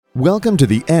Welcome to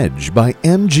The Edge by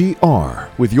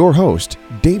MGR with your host,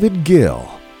 David Gill.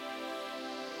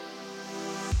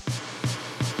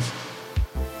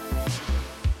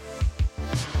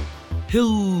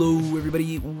 Hello,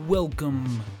 everybody.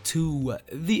 Welcome to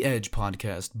The Edge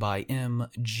podcast by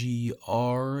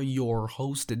MGR. Your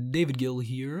host, David Gill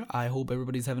here. I hope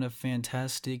everybody's having a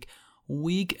fantastic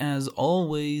week. As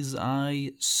always,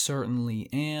 I certainly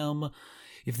am.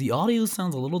 If the audio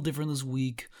sounds a little different this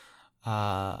week,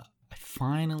 I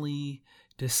finally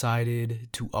decided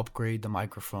to upgrade the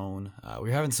microphone.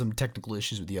 We're having some technical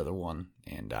issues with the other one,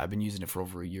 and I've been using it for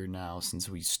over a year now since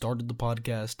we started the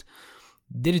podcast.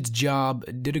 Did its job,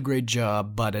 did a great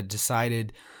job, but I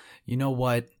decided, you know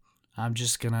what, I'm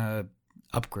just gonna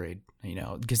upgrade,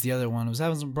 because the other one was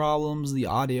having some problems, the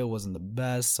audio wasn't the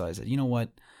best, so I said, you know what,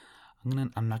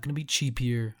 I'm not gonna be cheap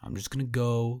here, I'm just gonna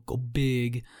go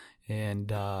big, and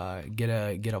get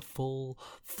a full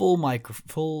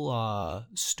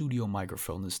studio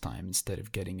microphone this time instead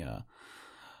of getting a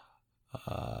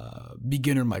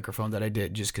beginner microphone that I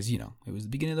did just because, it was the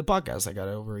beginning of the podcast. I got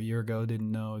it over a year ago,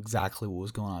 didn't know exactly what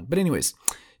was going on. But anyways,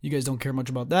 you guys don't care much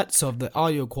about that. So if the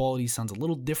audio quality sounds a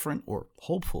little different or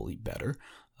hopefully better,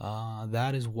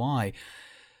 that is why.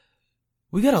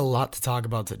 We got a lot to talk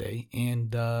about today,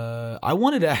 and I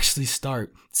wanted to actually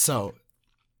start. So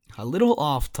a little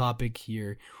off topic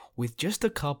here with just a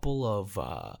couple of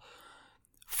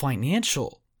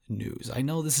financial news. I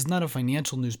know this is not a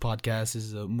financial news podcast. This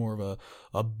is more of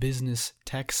a business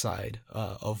tech side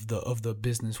of the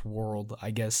business world.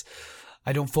 I guess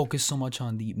I don't focus so much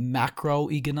on the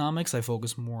macroeconomics. I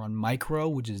focus more on micro,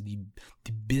 which is the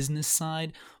business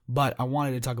side. But I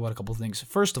wanted to talk about a couple things.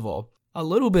 First of all, a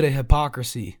little bit of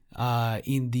hypocrisy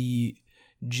in the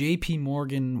JP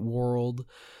Morgan world.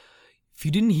 If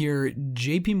you didn't hear,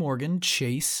 JP Morgan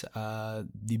Chase,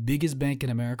 the biggest bank in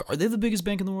America. Are they the biggest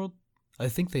bank in the world? I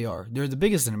think they are. They're the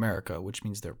biggest in America, which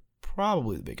means they're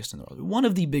probably the biggest in the world. One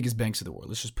of the biggest banks of the world,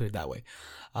 let's just put it that way,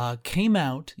 came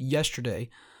out yesterday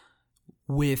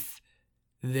with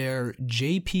their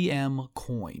JPM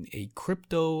coin, a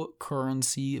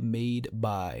cryptocurrency made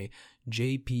by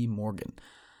JP Morgan.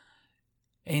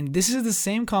 And this is the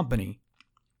same company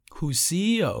whose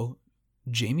CEO,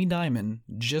 Jamie Dimon,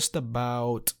 just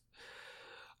about,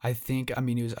 I think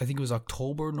it was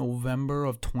October, November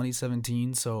of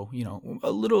 2017. So, a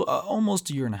little,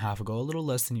 almost a year and a half ago, a little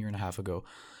less than a year and a half ago,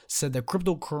 said that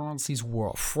cryptocurrencies were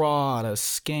a fraud, a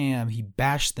scam. He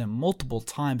bashed them multiple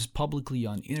times publicly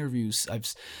on interviews.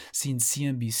 I've seen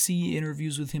CNBC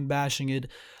interviews with him bashing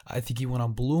it. I think he went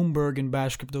on Bloomberg and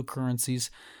bashed cryptocurrencies.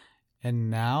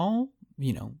 And now,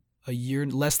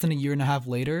 less than a year and a half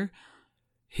later,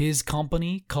 his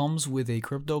company comes with a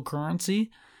cryptocurrency.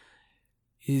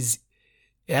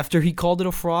 After he called it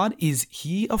a fraud, is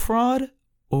he a fraud?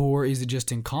 Or is it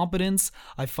just incompetence?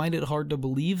 I find it hard to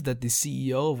believe that the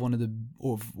CEO of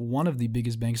one of the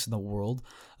biggest banks in the world,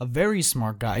 a very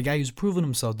smart guy, a guy who's proven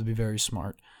himself to be very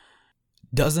smart,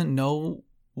 doesn't know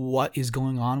what is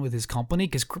going on with his company.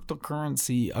 Because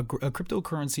cryptocurrency, a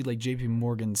cryptocurrency like JP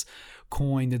Morgan's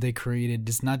coin that they created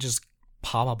does not just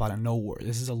pop up out of nowhere.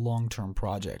 This is a long-term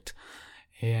project.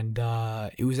 And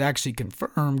it was actually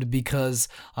confirmed because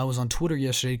I was on Twitter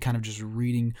yesterday kind of just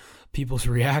reading people's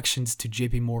reactions to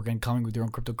JP Morgan coming with their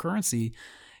own cryptocurrency.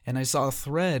 And I saw a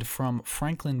thread from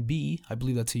Franklin B. I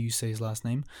believe that's how you say his last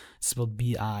name. It's spelled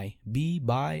B-I.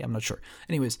 B-By? I'm not sure.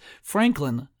 Anyways,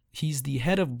 Franklin, he's the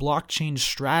head of blockchain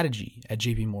strategy at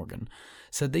JP Morgan,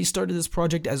 said they started this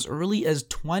project as early as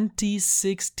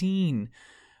 2016,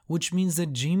 which means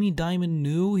that Jamie Dimon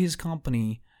knew his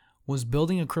company was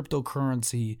building a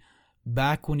cryptocurrency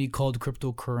back when he called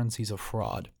cryptocurrencies a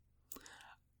fraud.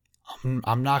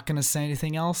 I'm not going to say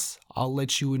anything else. I'll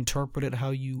let you interpret it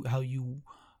how you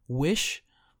wish,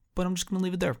 but I'm just going to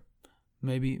leave it there.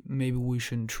 Maybe we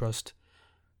shouldn't trust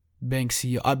bank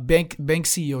CEO. Bank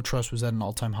CEO trust was at an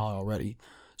all-time high already,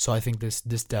 so I think this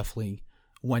definitely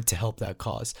went to help that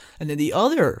cause. And then the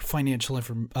other financial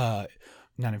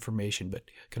not information, but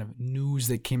kind of news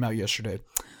that came out yesterday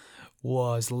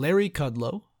was Larry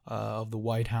Kudlow of the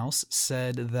White House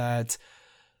said that,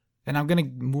 and I'm going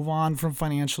to move on from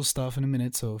financial stuff in a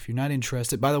minute, so if you're not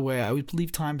interested, by the way, I would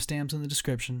leave timestamps in the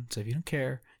description, so if you don't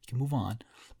care, you can move on.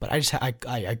 But I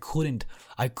couldn't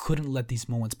let these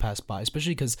moments pass by,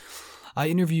 especially because I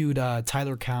interviewed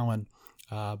Tyler Cowen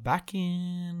back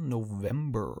in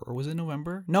November, or was it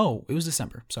November? No, it was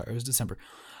December. Sorry, it was December,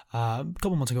 a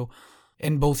couple months ago,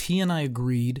 and both he and I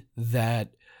agreed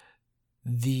that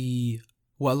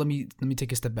let me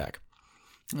take a step back.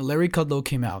 Larry Kudlow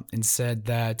came out and said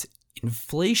that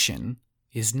inflation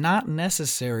is not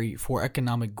necessary for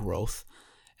economic growth,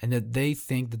 and that they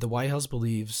think that the White House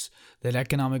believes that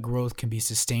economic growth can be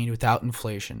sustained without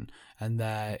inflation, and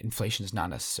that inflation is not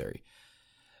necessary.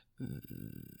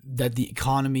 That the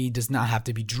economy does not have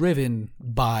to be driven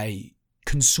by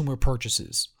consumer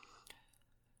purchases.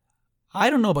 I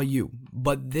don't know about you,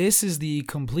 but this is the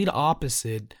complete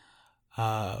opposite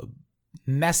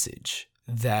message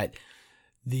that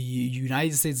the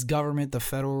United States government, the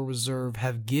Federal Reserve,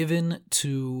 have given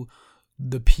to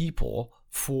the people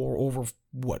for over,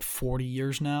 40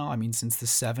 years now? I mean, since the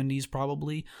 70s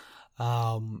probably,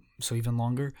 so even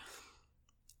longer.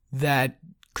 That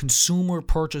consumer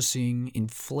purchasing,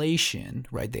 inflation,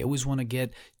 right? They always want to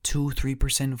get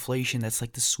 2-3% inflation. That's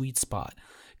like the sweet spot.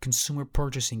 Consumer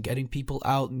purchasing, getting people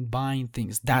out and buying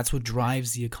things. That's what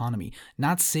drives the economy.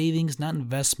 Not savings, not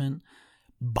investment.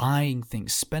 Buying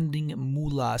things, spending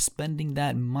moolah, spending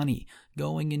that money,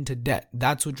 going into debt.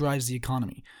 That's what drives the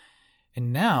economy.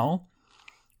 And now,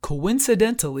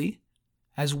 coincidentally,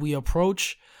 as we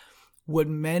approach what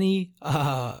many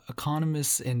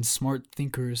economists and smart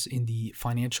thinkers in the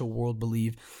financial world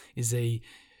believe is a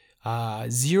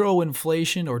zero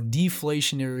inflation or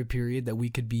deflationary period that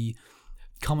we could be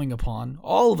coming upon,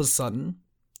 all of a sudden,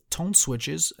 tone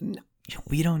switches.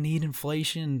 We don't need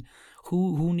inflation.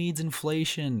 Who needs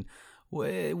inflation?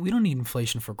 We don't need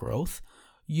inflation for growth.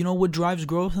 You know what drives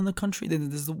growth in the country? This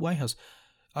is the White House.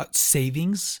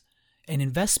 Savings and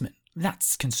investment.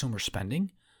 That's consumer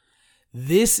spending.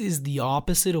 This is the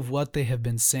opposite of what they have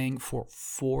been saying for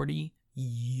 40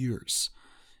 years.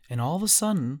 And all of a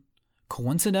sudden,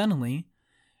 coincidentally,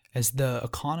 as the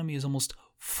economy is almost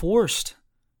forced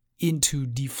into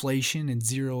deflation and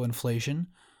zero inflation,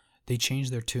 they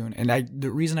changed their tune. And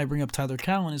the reason I bring up Tyler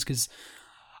Cowen is because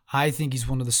I think he's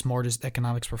one of the smartest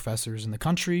economics professors in the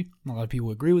country. A lot of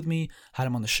people agree with me. Had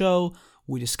him on the show.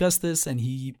 We discussed this, and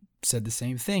he said the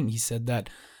same thing. He said that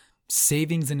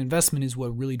savings and investment is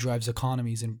what really drives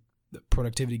economies and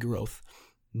productivity growth,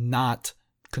 not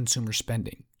consumer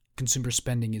spending. Consumer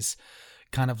spending is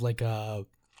kind of like a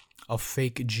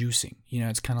fake juicing.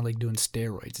 It's kind of like doing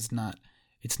steroids.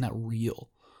 It's not real.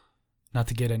 Not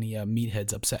to get any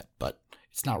meatheads upset, but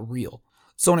it's not real.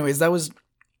 So anyways, that was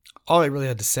all I really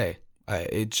had to say.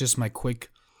 It's just my quick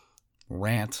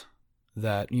rant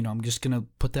that, I'm just going to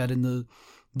put that in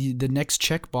the next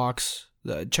checkbox,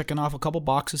 checking off a couple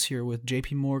boxes here with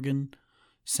JP Morgan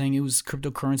saying it was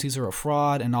cryptocurrencies are a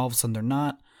fraud, and all of a sudden they're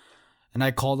not. And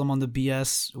I called him on the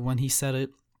BS when he said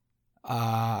it.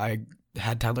 I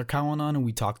had Tyler Cowen on, and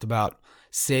we talked about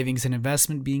savings and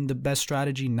investment being the best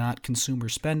strategy, not consumer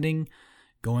spending,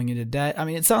 going into debt. I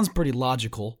mean, it sounds pretty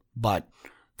logical, but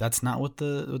that's not what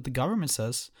the government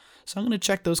says. So I'm going to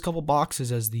check those couple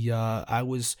boxes as I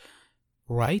was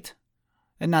right.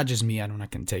 And not just me. I'm not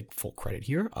going to take full credit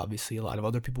here. Obviously, a lot of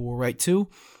other people were right too.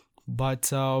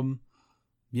 But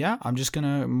yeah, I'm just going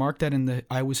to mark that in the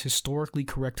I was historically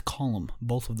correct column,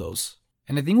 both of those.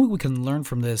 And I think what we can learn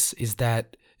from this is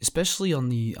that, especially on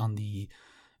the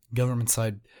government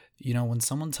side, when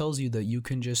someone tells you that you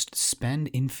can just spend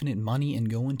infinite money and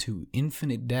go into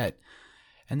infinite debt,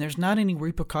 and there's not any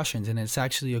repercussions, and it's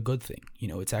actually a good thing,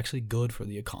 it's actually good for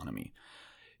the economy,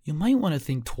 you might want to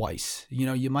think twice.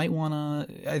 You might want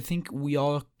to, I think we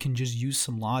all can just use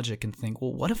some logic and think,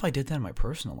 well, what if I did that in my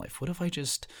personal life? What if I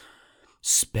just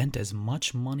spent as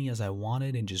much money as I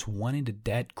wanted and just went into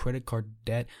debt, credit card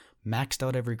debt, maxed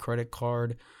out every credit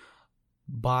card,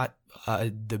 bought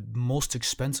the most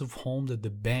expensive home that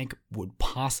the bank would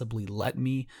possibly let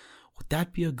me? Would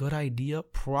that be a good idea?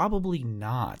 Probably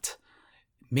not.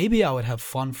 Maybe I would have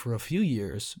fun for a few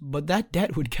years, but that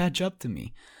debt would catch up to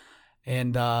me.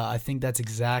 And I think that's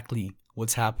exactly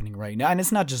what's happening right now. And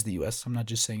it's not just the U.S. I'm not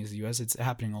just saying it's the U.S. It's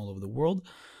happening all over the world.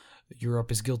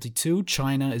 Europe is guilty too.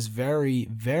 China is very,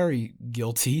 very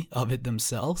guilty of it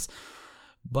themselves.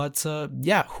 But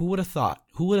yeah, who would have thought?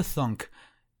 Who would have thunk?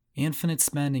 Infinite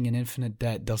spending and infinite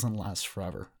debt doesn't last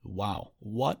forever. Wow.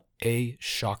 What a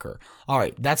shocker. All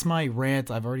right, that's my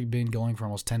rant. I've already been going for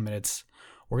almost 10 minutes.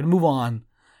 We're going to move on,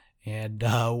 and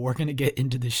we're going to get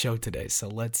into the show today. So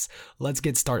let's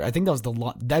get started. I think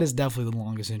that is definitely the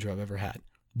longest intro I've ever had.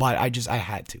 But I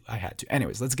had to.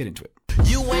 Anyways, let's get into it.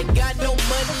 You ain't got no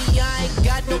money, I ain't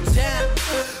got no time.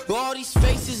 All these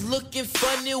faces looking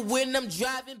funny when I'm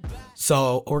driving by.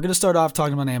 So we're going to start off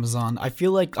talking about Amazon. I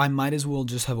feel like I might as well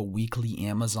just have a weekly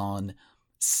Amazon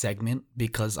segment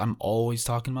because I'm always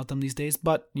talking about them these days.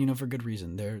 But, for good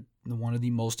reason. They're one of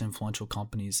the most influential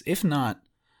companies. If not,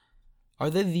 are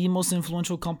they the most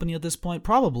influential company at this point?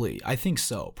 Probably. I think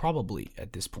so. Probably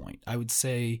at this point. I would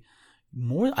say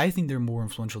more. I think they're more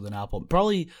influential than Apple.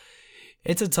 Probably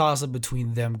It's a toss-up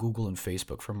between them, Google, and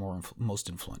Facebook for most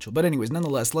influential. But anyways,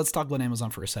 nonetheless, let's talk about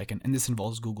Amazon for a second, and this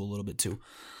involves Google a little bit too.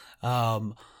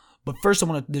 But first,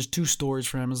 there's two stories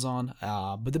for Amazon.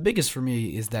 But the biggest for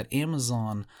me is that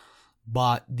Amazon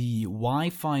bought the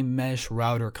Wi-Fi mesh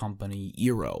router company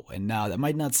Eero. And now that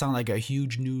might not sound like a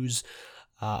huge news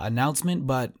announcement,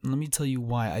 but let me tell you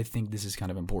why I think this is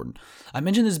kind of important. I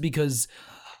mention this because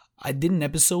I did an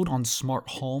episode on smart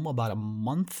home about a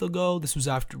month ago. This was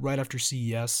right after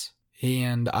CES.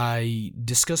 And I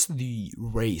discussed the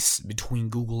race between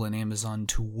Google and Amazon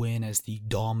to win as the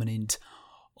dominant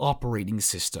operating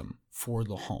system for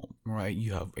the home, right?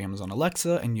 You have Amazon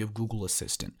Alexa and you have Google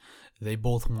Assistant. They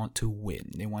both want to win.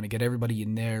 They want to get everybody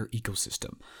in their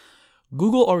ecosystem.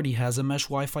 Google already has a mesh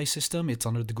Wi-Fi system. It's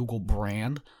under the Google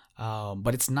brand,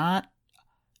 but it's not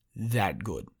that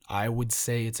good. I would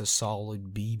say it's a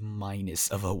solid B-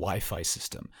 of a Wi-Fi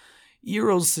system.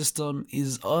 Eero's system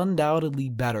is undoubtedly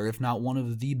better, if not one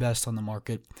of the best on the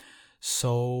market.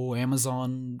 So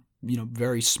Amazon,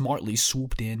 very smartly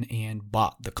swooped in and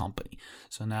bought the company.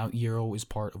 So now Eero is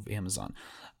part of Amazon.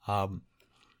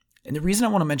 And the reason I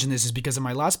want to mention this is because in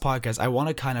my last podcast, I want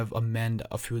to kind of amend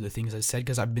a few of the things I said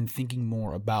because I've been thinking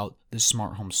more about the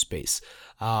smart home space.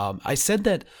 I said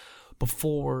that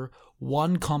before,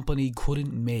 one company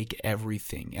couldn't make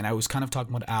everything. And I was kind of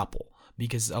talking about Apple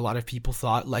because a lot of people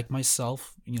thought, like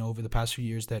myself, over the past few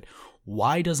years, that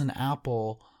why doesn't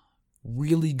Apple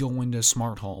really go into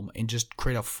smart home and just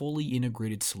create a fully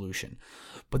integrated solution?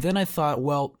 But then I thought,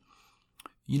 well,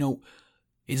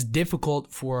 it's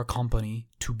difficult for a company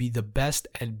to be the best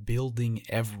at building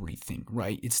everything,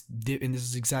 right? And this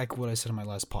is exactly what I said in my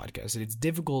last podcast. It's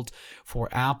difficult for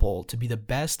Apple to be the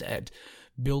best at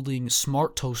building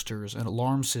smart toasters and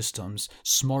alarm systems,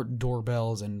 smart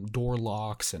doorbells and door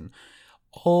locks and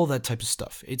all that type of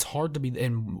stuff. It's hard to be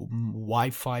in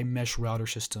Wi-Fi mesh router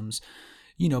systems,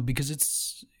 because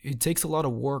it takes a lot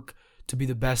of work to be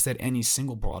the best at any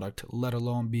single product, let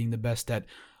alone being the best at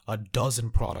a dozen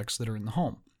products that are in the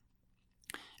home.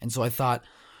 And so I thought,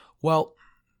 well,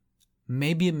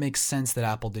 maybe it makes sense that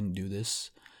Apple didn't do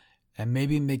this. And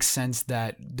maybe it makes sense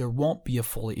that there won't be a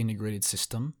fully integrated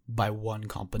system by one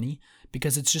company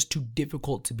because it's just too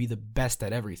difficult to be the best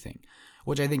at everything,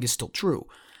 which I think is still true.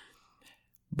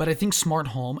 But I think smart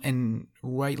home, and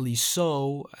rightly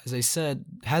so, as I said,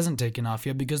 hasn't taken off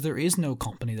yet because there is no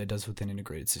company that does with an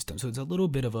integrated system. So it's a little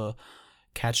bit of a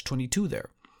catch-22 there,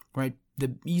 right?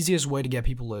 The easiest way to get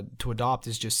people to adopt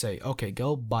is just say, okay,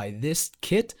 go buy this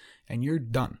kit and you're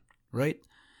done, right?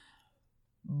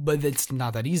 But it's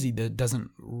not that easy. That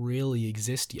doesn't really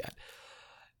exist yet.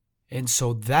 And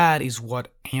so that is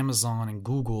what Amazon and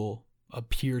Google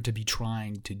appear to be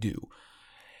trying to do.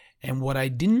 And what I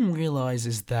didn't realize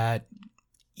is that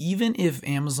even if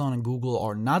Amazon and Google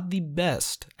are not the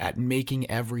best at making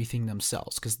everything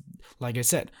themselves, because like I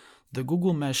said, the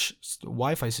Google Mesh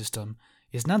Wi-Fi system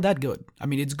is not that good. I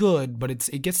mean, it's good, but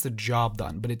it gets the job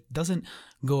done, but it doesn't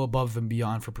go above and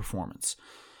beyond for performance.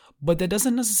 But that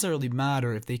doesn't necessarily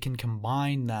matter if they can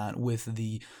combine that with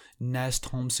the Nest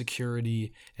home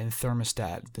security and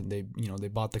thermostat that they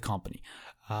bought the company.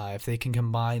 If they can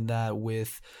combine that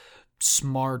with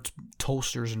smart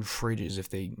toasters and fridges, if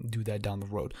they do that down the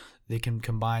road, they can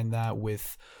combine that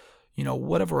with,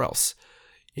 whatever else.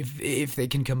 If they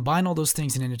can combine all those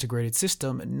things in an integrated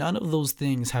system, none of those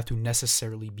things have to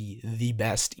necessarily be the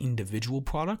best individual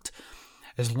product,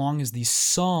 as long as the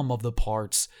sum of the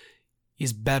parts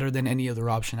is better than any other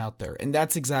option out there. And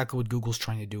that's exactly what Google's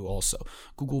trying to do also.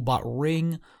 Google bought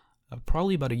Ring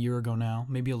probably about a year ago now,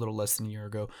 maybe a little less than a year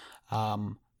ago.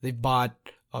 They bought,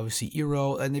 obviously,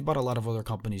 Eero, and they bought a lot of other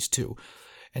companies too.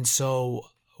 And so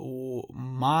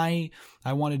I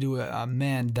wanted to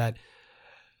amend that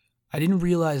I didn't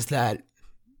realize that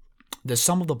the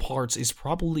sum of the parts is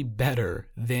probably better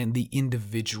than the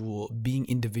individual being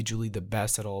individually the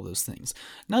best at all those things.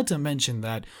 Not to mention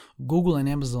that Google and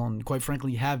Amazon, quite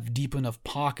frankly, have deep enough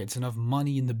pockets, enough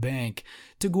money in the bank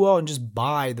to go out and just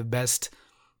buy the best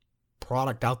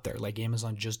product out there, like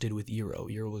Amazon just did with Eero.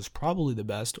 Eero was probably the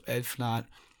best, if not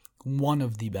one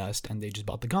of the best, and they just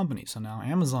bought the company. So now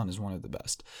Amazon is one of the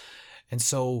best. And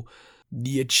so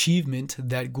the achievement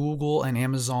that Google and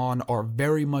Amazon are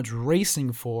very much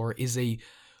racing for is a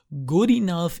good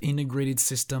enough integrated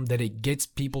system that it gets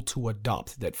people to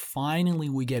adopt, that finally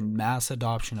we get mass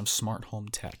adoption of smart home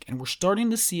tech. And we're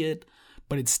starting to see it,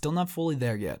 but it's still not fully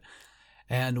there yet.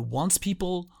 And once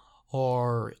people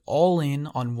are all in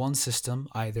on one system,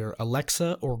 either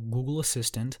Alexa or Google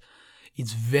Assistant,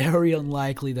 it's very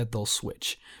unlikely that they'll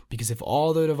switch. Because if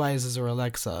all their devices are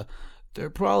Alexa, they're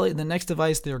probably, the next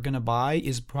device they're going to buy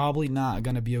is probably not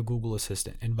going to be a Google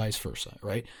Assistant, and vice versa,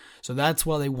 right? So that's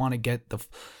why they want to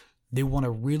they want to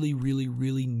really, really,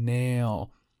 really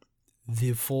nail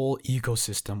the full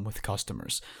ecosystem with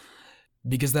customers.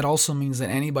 Because that also means that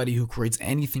anybody who creates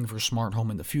anything for smart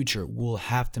home in the future will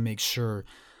have to make sure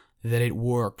that it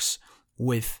works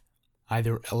with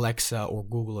either Alexa or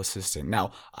Google Assistant.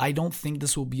 Now, I don't think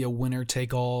this will be a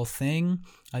winner-take-all thing.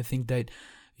 I think that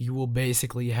you will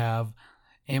basically have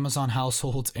Amazon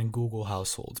households and Google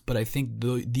households. But I think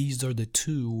these are the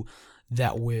two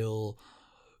that will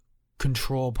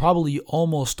control probably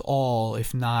almost all,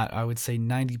 if not, I would say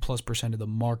 90+% of the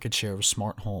market share of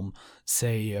smart home,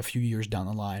 say a few years down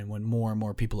the line when more and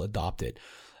more people adopt it.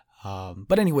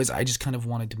 But anyways, I just kind of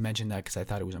wanted to mention that because I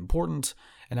thought it was important,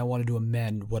 and I wanted to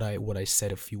amend what I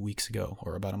said a few weeks ago,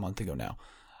 or about a month ago now.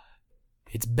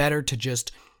 It's better to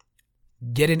just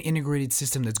get an integrated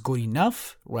system that's good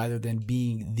enough rather than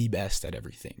being the best at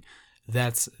everything.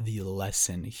 That's the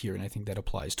lesson here, and I think that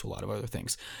applies to a lot of other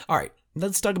things. All right,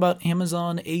 let's talk about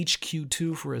Amazon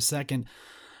HQ2 for a second.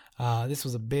 This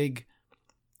was a big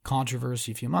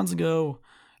controversy a few months ago,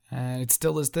 and it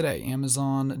still is today.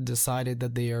 Amazon decided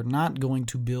that they are not going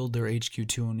to build their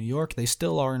HQ2 in New York. They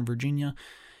still are in Virginia,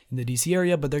 in the DC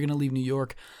area, but they're going to leave New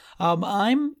York.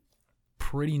 I'm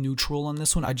pretty neutral on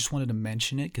this one. I just wanted to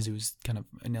mention it because it was kind of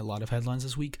in a lot of headlines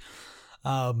this week.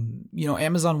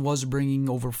 Amazon was bringing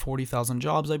over 40,000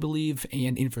 jobs, I believe,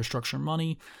 and infrastructure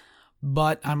money,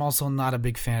 but I'm also not a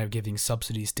big fan of giving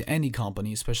subsidies to any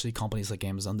company, especially companies like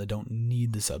Amazon that don't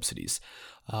need the subsidies.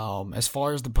 As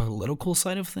far as the political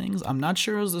side of things, I'm not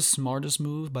sure it was the smartest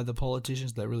move by the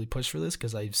politicians that really pushed for this,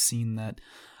 because I've seen that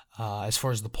as far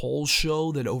as the polls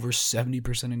show that over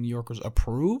 70% of New Yorkers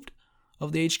approved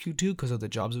of the HQ2 because of the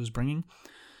jobs it was bringing.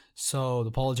 So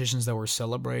the politicians that were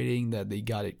celebrating that they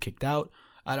got it kicked out,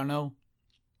 I don't know.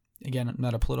 Again, I'm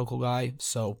not a political guy,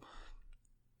 so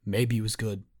maybe it was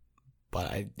good.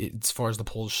 But as far as the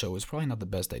polls show, it's probably not the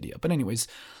best idea. But anyways,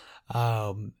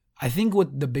 I think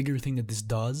what the bigger thing that this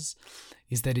does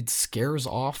is that it scares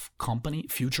off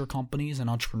future companies and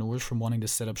entrepreneurs from wanting to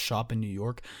set up shop in New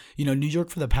York. New York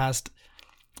for the past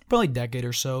probably decade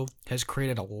or so has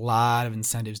created a lot of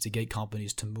incentives to get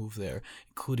companies to move there,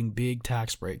 including big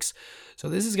tax breaks. So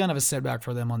this is kind of a setback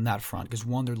for them on that front, because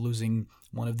one, they're losing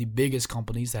one of the biggest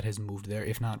companies that has moved there,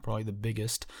 if not probably the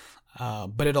biggest.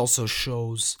 But it also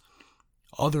shows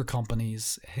other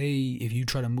companies, hey, if you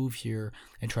try to move here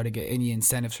and try to get any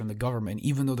incentives from the government,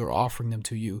 even though they're offering them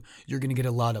to you, you're going to get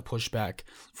a lot of pushback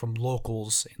from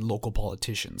locals and local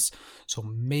politicians. So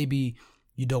maybe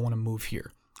you don't want to move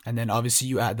here. And then obviously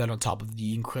you add that on top of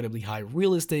the incredibly high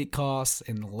real estate costs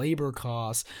and labor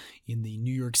costs in the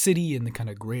New York City and the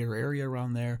kind of greater area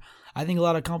around there. I think a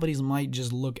lot of companies might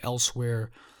just look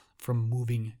elsewhere from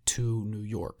moving to New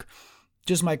York.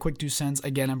 Just my quick 2 cents.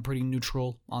 Again, I'm pretty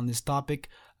neutral on this topic.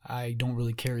 I don't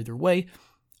really care either way.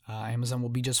 Amazon will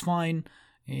be just fine.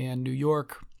 And New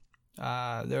York,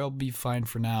 they'll be fine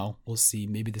for now. We'll see.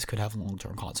 Maybe this could have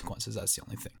long-term consequences. That's the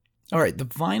only thing. All right, the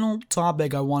final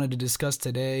topic I wanted to discuss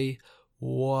today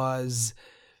was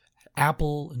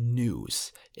Apple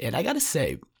News. And I got to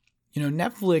say,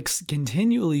 Netflix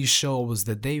continually shows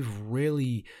that they've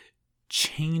really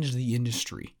changed the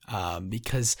industry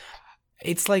because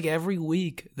it's like every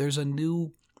week there's a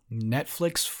new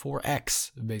Netflix for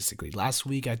X, basically. Last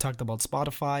week I talked about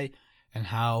Spotify and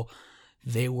how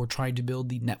they were trying to build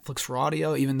the Netflix for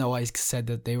audio, even though I said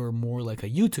that they were more like a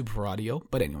YouTube for audio.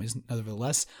 But anyways,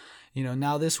 nevertheless,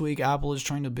 now this week Apple is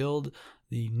trying to build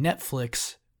the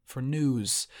Netflix for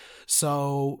news.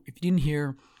 So if you didn't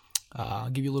hear, I'll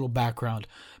give you a little background.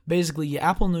 Basically,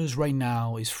 Apple News right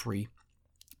now is free.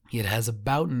 It has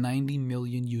about 90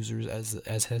 million users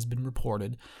as has been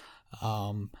reported.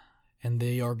 And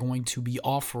they are going to be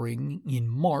offering in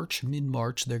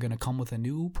mid-March, they're going to come with a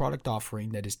new product offering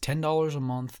that is $10 a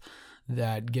month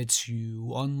that gets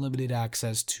you unlimited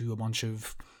access to a bunch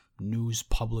of news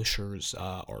publishers'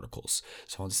 articles.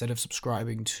 So instead of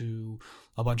subscribing to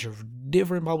a bunch of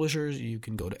different publishers, you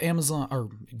can go to Amazon or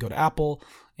go to Apple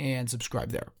and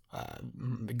subscribe there.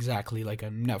 Exactly like a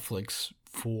Netflix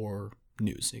for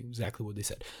news, exactly what they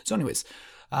said. So anyways,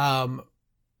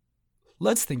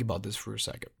 let's think about this for a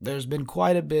second. There's been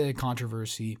quite a bit of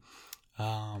controversy.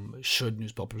 Should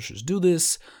news publishers do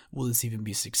this? Will this even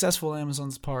be successful on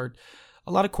Amazon's part?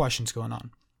 A lot of questions going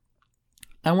on.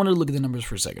 I wanted to look at the numbers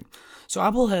for a second. So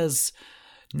Apple has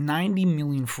 90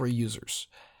 million free users.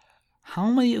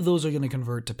 How many of those are going to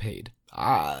convert to paid?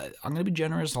 I'm going to be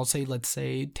generous. Let's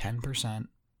say 10%,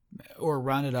 or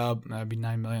round it up. That'd be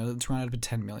 9 million. Let's round it up to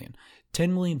 10 million.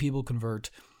 10 million people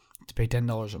convert to pay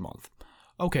 $10 a month.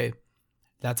 Okay,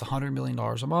 that's $100 million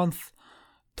a month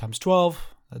times 12.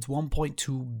 That's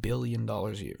 $1.2 billion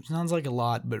a year. Sounds like a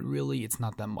lot, but really it's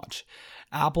not that much.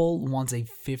 Apple wants a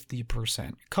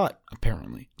 50% cut,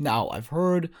 apparently. Now, I've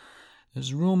heard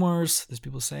there's rumors, there's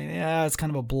people saying, yeah, it's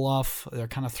kind of a bluff. They're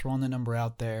kind of throwing the number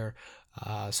out there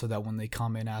so that when they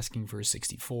come in asking for a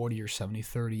 60-40 or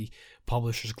 70-30,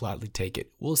 publishers gladly take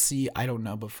it. We'll see. I don't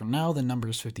know. But for now, the number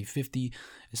is 50-50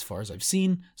 as far as I've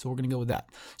seen. So we're going to go with that.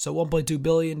 So $1.2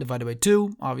 billion divided by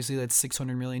 2. Obviously, that's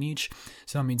 $600 million each.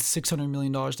 So that means $600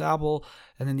 million to Apple.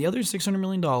 And then the other $600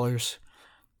 million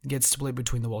gets split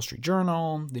between the Wall Street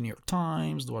Journal, the New York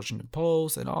Times, the Washington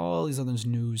Post, and all these other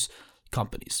news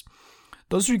companies.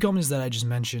 Those three companies that I just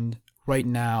mentioned right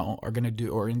now are going to do,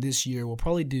 or in this year, will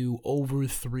probably do over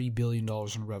 $3 billion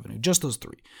in revenue. Just those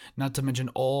three. Not to mention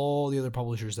all the other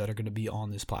publishers that are going to be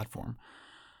on this platform.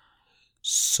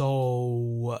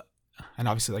 So, and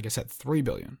obviously, like I said, $3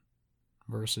 billion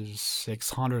versus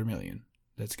 $600 million.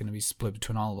 That's going to be split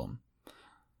between all of them.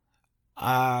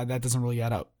 That doesn't really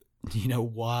add up. You know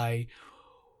why?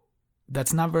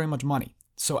 That's not very much money.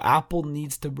 So Apple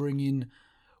needs to bring in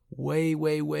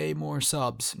way more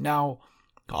subs. Now,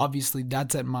 obviously,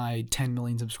 that's at my 10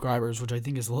 million subscribers, which I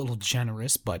think is a little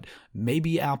generous, but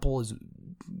maybe Apple is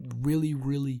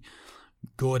really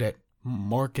good at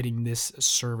marketing this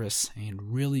service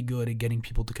and really good at getting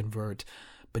people to convert.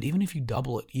 But even if you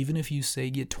double it, even if you say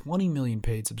get 20 million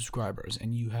paid subscribers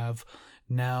and you have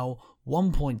now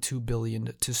 1.2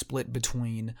 billion to split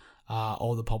between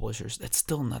all the publishers, that's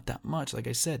still not that much. Like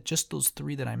I said, just those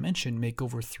three that I mentioned make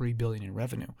over $3 billion in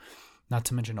revenue, not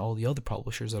to mention all the other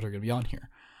publishers that are going to be on here.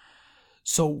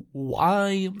 So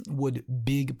why would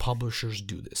big publishers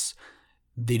do this?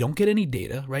 They don't get any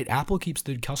data, right? Apple keeps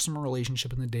the customer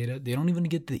relationship in the data. They don't even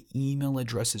get the email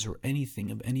addresses or anything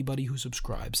of anybody who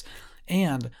subscribes.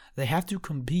 And they have to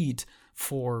compete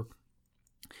for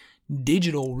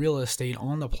digital real estate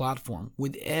on the platform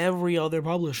with every other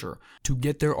publisher to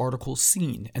get their articles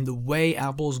seen. And the way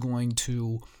Apple is going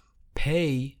to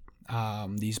pay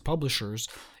these publishers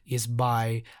is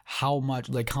by how much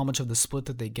of the split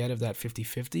that they get of that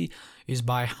 50-50 is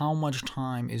by how much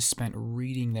time is spent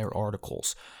reading their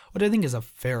articles, which I think is a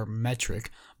fair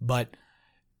metric, but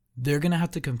they're going to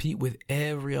have to compete with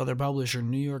every other publisher,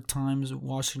 New York Times,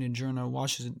 Washington Journal, Wall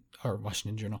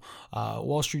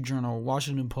Street Journal,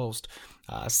 Washington Post,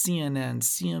 CNN,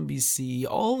 CNBC.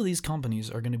 All of these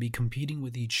companies are going to be competing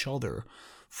with each other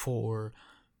for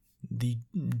the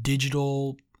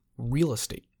digital real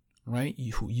estate, right?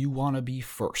 You want to be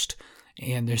first,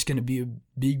 and there's going to be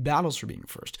big battles for being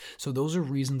first. So those are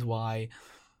reasons why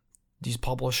these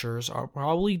publishers are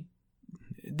probably,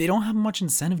 they don't have much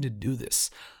incentive to do this.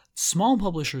 Small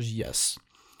publishers, yes,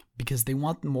 because they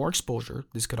want more exposure.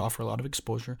 This could offer a lot of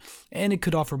exposure, and it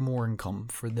could offer more income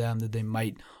for them that they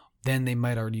might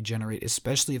already generate,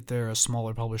 especially if they're a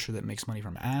smaller publisher that makes money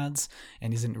from ads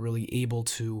and isn't really able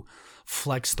to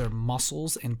flex their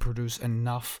muscles and produce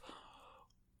enough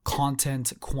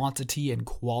content, quantity, and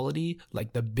quality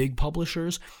like the big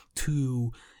publishers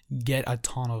to get a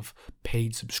ton of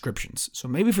paid subscriptions. So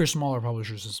maybe for smaller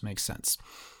publishers this makes sense.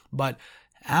 But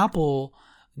Apple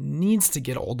needs to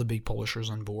get all the big publishers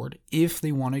on board if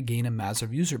they want to gain a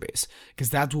massive user base, because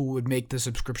that's what would make the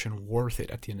subscription worth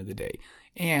it at the end of the day.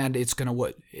 And it's going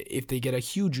to, if they get a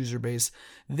huge user base,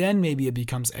 then maybe it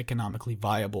becomes economically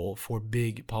viable for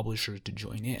big publishers to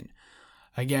join in.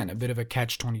 Again, a bit of a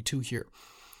catch-22 here.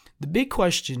 The big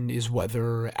question is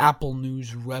whether Apple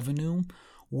News revenue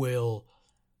will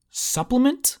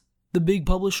supplement the big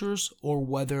publishers or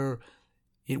whether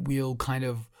it will kind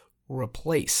of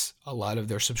replace a lot of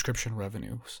their subscription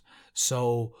revenues.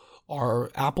 So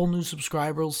are Apple News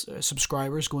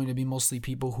subscribers going to be mostly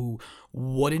people who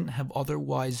wouldn't have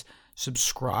otherwise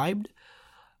subscribed?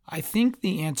 I think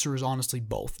the answer is honestly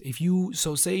both.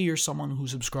 Say you're someone who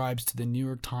subscribes to the New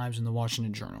York Times and the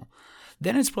Washington Journal,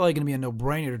 then it's probably going to be a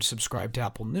no-brainer to subscribe to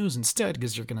Apple News instead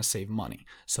because you're going to save money.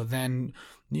 So then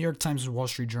New York Times and Wall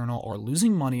Street Journal are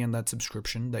losing money on that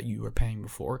subscription that you were paying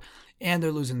before, and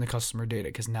they're losing the customer data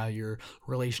because now your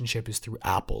relationship is through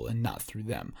Apple and not through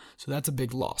them. So that's a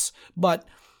big loss. But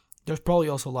there's probably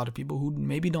also a lot of people who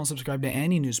maybe don't subscribe to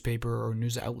any newspaper or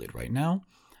news outlet right now,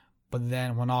 but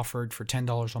then when offered for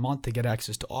 $10 a month to get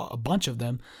access to a bunch of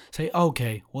them, say,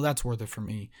 okay, well, that's worth it for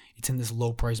me. It's in this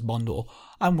low price bundle.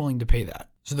 I'm willing to pay that.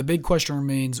 So the big question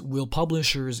remains, will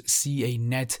publishers see a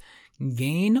net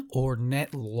gain or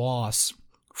net loss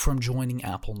from joining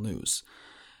Apple News?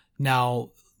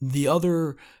 Now, the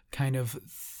other kind of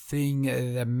thing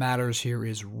that matters here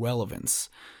is relevance.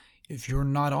 If you're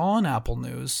not on Apple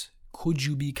News, could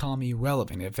you become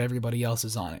irrelevant if everybody else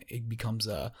is on it? It becomes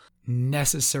a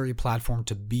necessary platform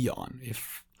to be on.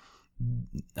 If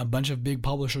a bunch of big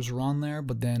publishers are on there,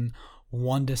 but then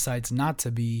one decides not to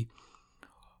be,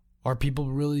 are people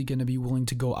really going to be willing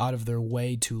to go out of their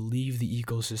way to leave the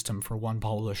ecosystem for one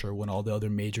publisher when all the other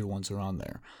major ones are on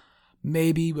there?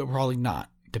 Maybe, but probably not,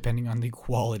 depending on the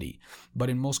quality. But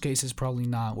in most cases, probably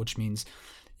not, which means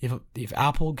if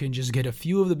Apple can just get a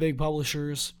few of the big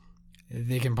publishers,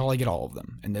 they can probably get all of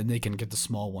them, and then they can get the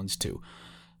small ones too.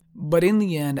 But in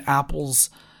the end, Apple's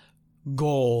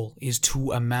goal is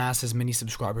to amass as many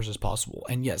subscribers as possible.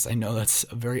 And yes, I know that's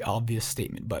a very obvious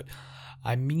statement, but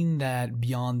I mean that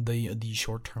beyond the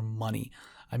short-term money.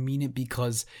 I mean it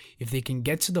because if they can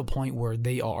get to the point where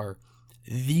they are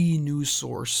the news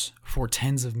source for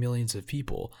tens of millions of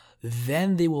people,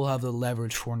 then they will have the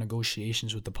leverage for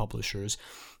negotiations with the publishers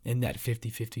in that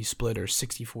 50-50 split or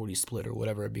 60-40 split or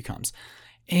whatever it becomes.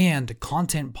 And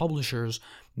content publishers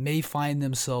may find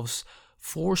themselves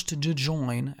forced to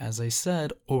join, as I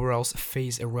said, or else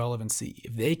face irrelevancy.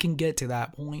 If they can get to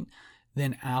that point,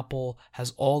 then Apple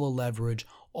has all the leverage,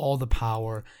 all the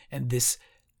power, and this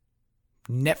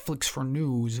Netflix for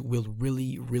news will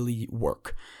really, really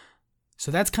work.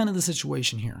 So that's kind of the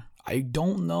situation here. I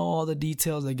don't know all the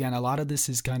details. Again, a lot of this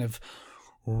is kind of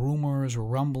rumors,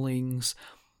 rumblings,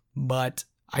 but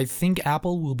I think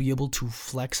Apple will be able to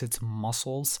flex its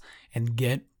muscles and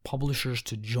get publishers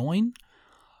to join.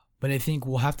 But I think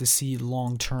we'll have to see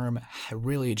long term,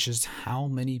 really, it's just how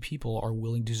many people are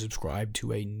willing to subscribe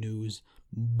to a news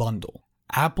bundle.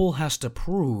 Apple has to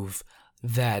prove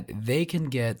that they can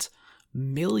get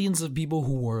millions of people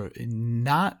who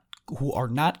are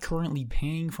not currently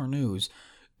paying for news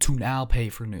to now pay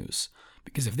for news.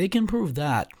 Because if they can prove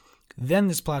that, then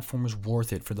this platform is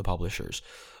worth it for the publishers.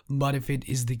 But if it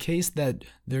is the case that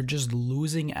they're just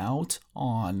losing out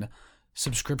on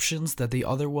subscriptions that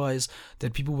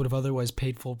people would have otherwise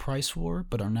paid full price for,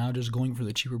 but are now just going for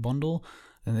the cheaper bundle,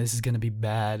 then this is going to be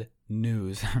bad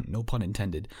news, no pun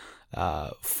intended,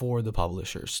 for the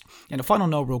publishers. And a final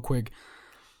note real quick,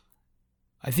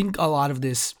 I think a lot of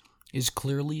this is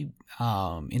clearly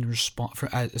in response,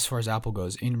 as far as Apple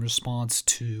goes, in response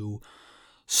to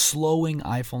slowing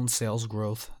iPhone sales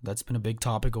growth. That's been a big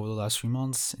topic over the last few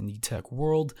months in the tech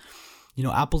world. You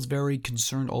know, Apple's very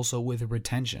concerned also with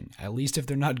retention. At least if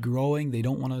they're not growing, they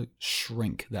don't want to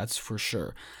shrink, that's for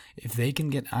sure. If they can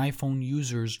get iPhone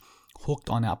users hooked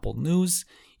on Apple News,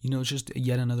 you know, it's just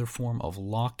yet another form of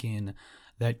lock-in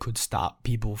that could stop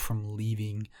people from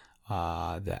leaving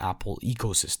the Apple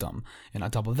ecosystem. And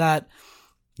on top of that,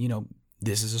 you know,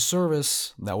 this is a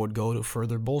service that would go to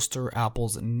further bolster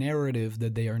Apple's narrative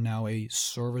that they are now a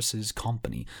services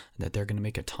company, that they're going to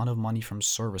make a ton of money from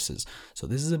services. So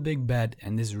this is a big bet,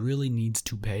 and this really needs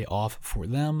to pay off for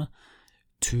them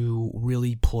to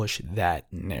really push that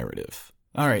narrative.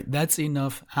 All right, that's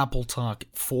enough Apple talk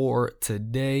for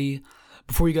today.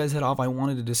 Before you guys head off, I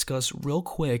wanted to discuss real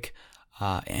quick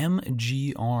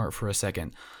MGR for a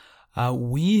second.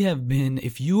 We have been,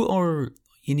 if you are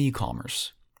in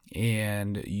e-commerce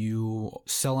and you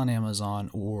sell on Amazon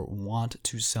or want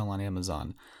to sell on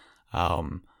Amazon,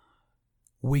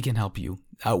 we can help you.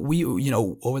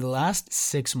 Over the last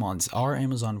 6 months, our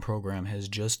Amazon program has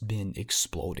just been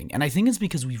exploding. And I think it's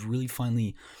because we've really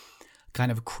finally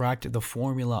kind of cracked the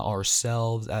formula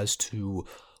ourselves as to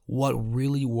what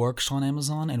really works on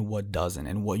Amazon and what doesn't,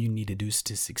 and what you need to do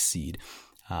to succeed.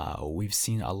 We've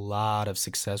seen a lot of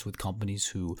success with companies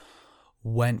who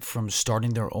went from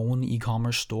starting their own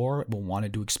e-commerce store but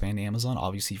wanted to expand Amazon,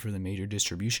 obviously for the major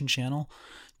distribution channel,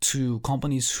 to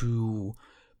companies who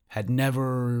had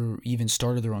never even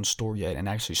started their own store yet and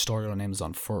actually started on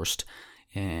Amazon first.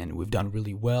 And we've done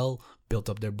really well, built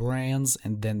up their brands,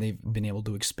 and then they've been able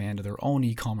to expand to their own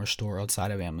e-commerce store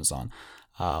outside of Amazon.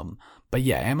 But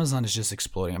yeah, Amazon is just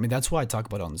exploding. I mean, that's why I talk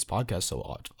about it on this podcast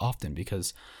so often,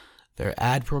 because their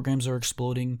ad programs are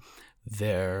exploding.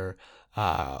 Their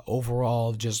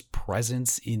overall just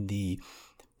presence in the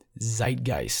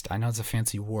zeitgeist. I know it's a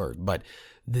fancy word, but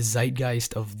the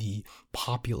zeitgeist of the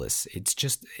populace. It's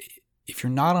just, if you're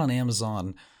not on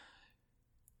Amazon,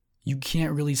 you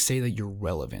can't really say that you're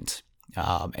relevant.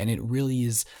 And it really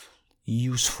is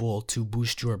useful to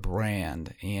boost your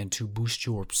brand and to boost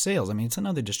your sales. I mean, it's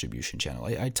another distribution channel.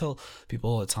 I tell people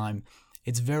all the time,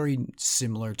 it's very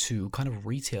similar to kind of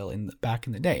retail back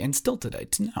in the day, and still today,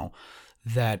 to now,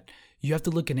 that you have to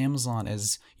look at Amazon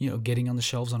as, you know, getting on the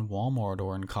shelves on Walmart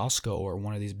or in Costco or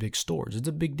one of these big stores. It's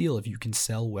a big deal if you can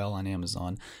sell well on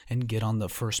Amazon and get on the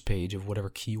first page of whatever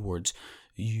keywords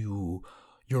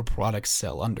your products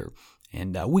sell under.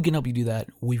 And we can help you do that.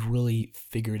 We've really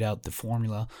figured out the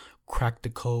formula, cracked the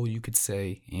code, you could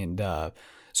say. And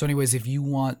so anyways, if you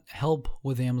want help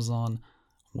with Amazon,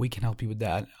 we can help you with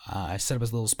that. I set up a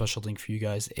little special link for you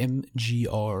guys,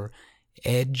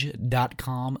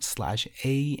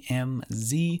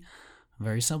 mgredge.com/AMZ.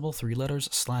 Very simple, 3 letters,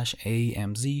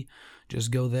 /AMZ.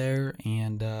 Just go there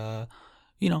and,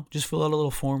 just fill out a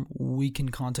little form. We can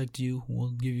contact you.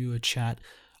 We'll give you a chat.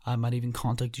 I might even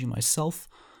contact you myself.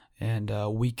 And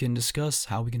we can discuss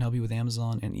how we can help you with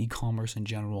Amazon and e-commerce in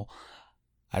general.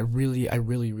 I really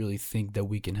think that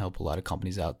we can help a lot of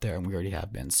companies out there, and we already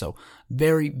have been. So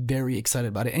very, very excited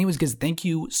about it. Anyways, guys, thank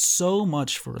you so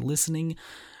much for listening.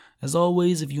 As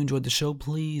always, if you enjoyed the show,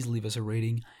 please leave us a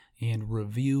rating and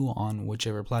review on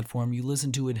whichever platform you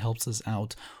listen to. It helps us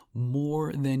out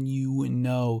more than you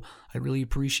know. I really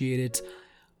appreciate it.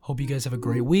 Hope you guys have a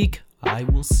great week. I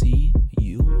will see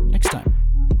you next time.